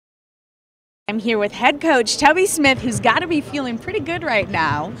I'm here with head coach Tubby Smith, who's got to be feeling pretty good right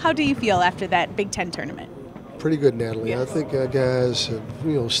now. How do you feel after that Big Ten tournament? Pretty good, Natalie. Yeah. I think our guys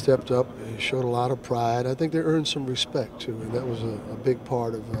have, stepped up and showed a lot of pride. I think they earned some respect too, and that was a big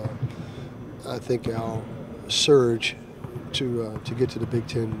part of, I think, our surge to get to the Big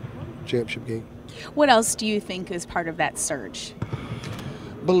Ten championship game. What else do you think is part of that surge?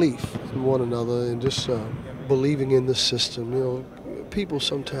 Belief in one another and just believing in the system. People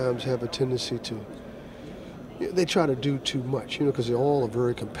sometimes have a tendency to, they try to do too much, because they all are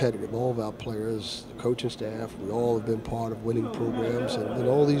very competitive. All of our players, the coaching staff, we all have been part of winning programs, and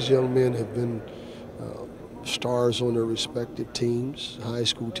all these young men have been stars on their respective teams, high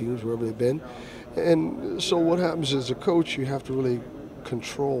school teams, wherever they've been. And so what happens as a coach, you have to really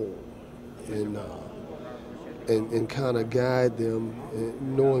control and kind of guide them,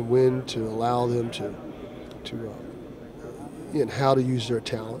 knowing when to allow them to and how to use their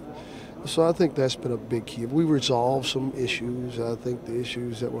talent. So I think that's been a big key. We resolved some issues. I think the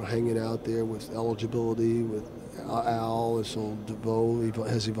issues that were hanging out there with eligibility, with Al, and so DeVoe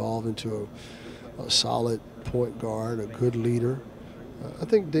has evolved into a solid point guard, a good leader. I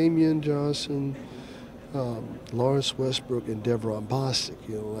think Damian Johnson, Lawrence Westbrook, and Devron Bostic,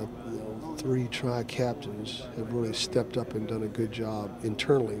 three tri-captains have really stepped up and done a good job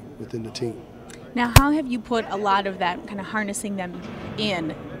internally within the team. Now, how have you put a lot of that, kind of harnessing them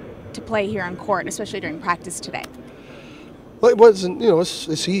in to play here on court, especially during practice today? Well, it wasn't,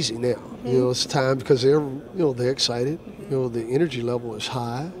 it's easy now. It's time because they're excited. The energy level is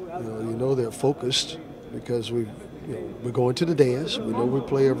high. They're focused because we're going to the dance. We know we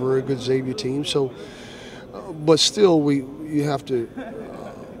play a very good Xavier team. So, but still, you have to.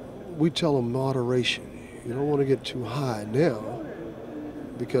 We tell them moderation. You don't want to get too high now,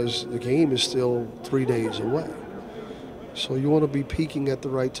 because the game is still 3 days away. So you want to be peaking at the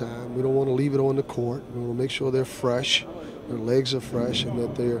right time. We don't want to leave it on the court. We want to make sure they're fresh, their legs are fresh, and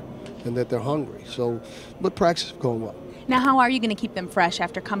that they're hungry. So, but practice is going well. Now, how are you going to keep them fresh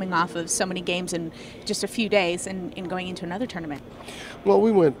after coming off of so many games in just a few days and going into another tournament? Well,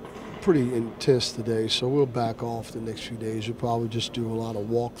 we went pretty intense today, so we'll back off the next few days. We'll probably just do a lot of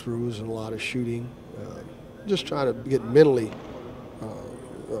walkthroughs and a lot of shooting, just try to get mentally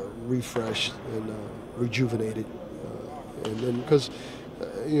refreshed and rejuvenated, and then because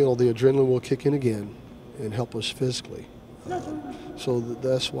the adrenaline will kick in again and help us physically. So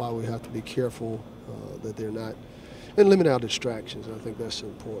that's why we have to be careful that they're not, and limit our distractions. I think that's an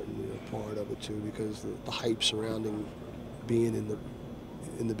important part of it too, because the hype surrounding being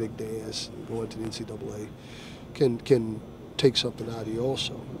in the big dance and going to the NCAA can take something out of you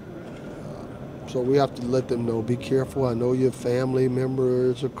also. So we have to let them know, be careful. I know your family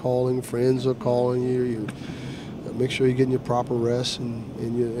members are calling, friends are calling you. You make sure you're getting your proper rest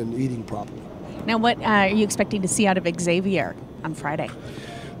and eating properly. Now, what are you expecting to see out of Xavier on Friday?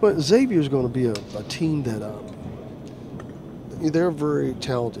 Well, Xavier is going to be a team that they're a very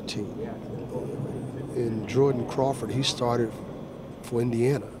talented team. And Jordan Crawford, he started for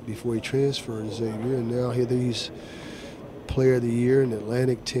Indiana before he transferred to Xavier, and now he's Player of the Year in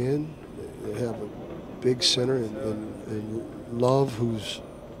Atlantic 10. They have a big center and Love, who's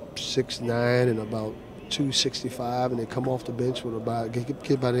 6'9" and about 265, and they come off the bench with a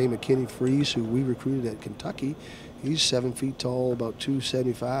kid by the name of Kenny Freeze, who we recruited at Kentucky. He's 7 feet tall, about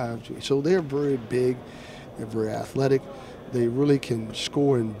 275. So they're very big, they're very athletic. They really can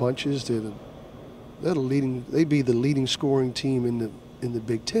score in bunches. They'd be the leading scoring team in the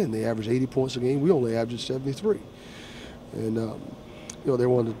Big Ten. They average 80 points a game. We only average 73. And they're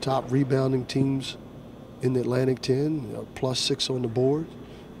one of the top rebounding teams in the Atlantic 10, +6 on the board.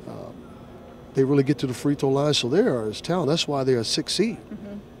 They really get to the free throw line, so they are as talented. That's why they're a 6 seed.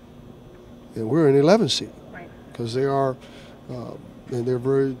 And we're an 11 seed. Right. Because they are, and they're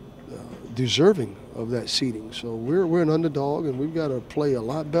very deserving of that seeding. So we're an underdog, and we've got to play a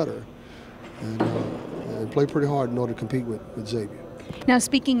lot better and play pretty hard in order to compete with Xavier. Now,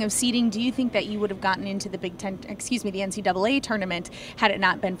 speaking of seeding, do you think that you would have gotten into the the NCAA tournament had it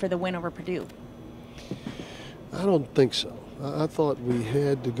not been for the win over Purdue? I don't think so. I thought we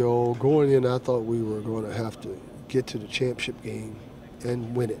had to go. Going in, I thought we were going to have to get to the championship game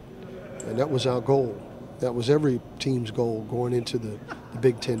and win it. And that was our goal. That was every team's goal going into the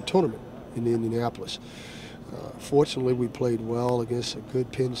Big Ten tournament in Indianapolis. Fortunately, we played well against a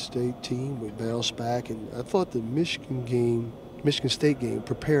good Penn State team. We bounced back, and I thought the Michigan State game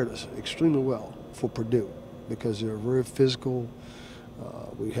prepared us extremely well for Purdue because they're very physical.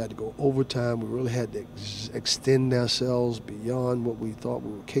 We had to go overtime. We really had to extend ourselves beyond what we thought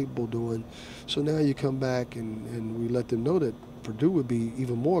we were capable of doing. So now you come back and we let them know that Purdue would be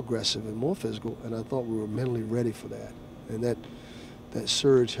even more aggressive and more physical, and I thought we were mentally ready for that. And that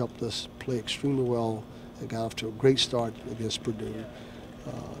surge helped us play extremely well and got off to a great start against Purdue.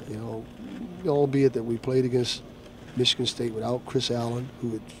 You know, albeit that we played against Michigan State without Chris Allen,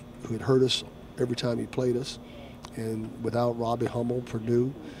 who had hurt us every time he played us, and without Robbie Hummel,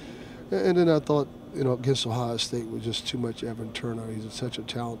 Purdue. And then I thought, you know, against Ohio State was just too much Evan Turner. He's such a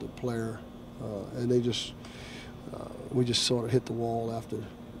talented player, and we just sort of hit the wall after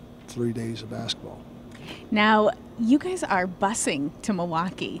 3 days of basketball. Now, you guys are busing to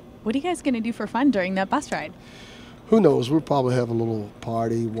Milwaukee. What are you guys going to do for fun during that bus ride? Who knows? We'll probably have a little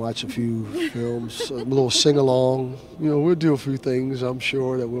party, watch a few films, a little sing-along. You know, we'll do a few things, I'm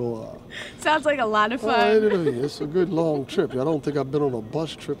sure, that we'll... Sounds like a lot of fun. It's a good long trip. I don't think I've been on a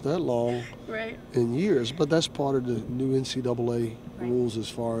bus trip that long in years, but that's part of the new NCAA rules as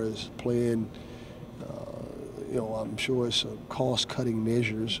far as playing. You know, I'm sure it's cost-cutting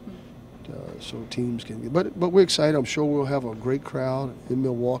measures. So teams can get, but we're excited. I'm sure we'll have a great crowd in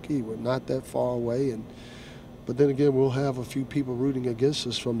Milwaukee. We're not that far away, but then again, we'll have a few people rooting against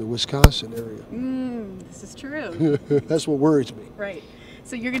us from the Wisconsin area. This is true. That's what worries me. Right.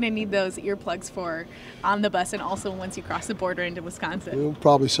 So you're going to need those earplugs for on the bus and also once you cross the border into Wisconsin. Well,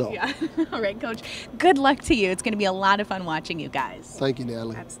 probably so. Yeah. All right, Coach. Good luck to you. It's going to be a lot of fun watching you guys. Thank you,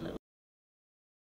 Natalie. Absolutely.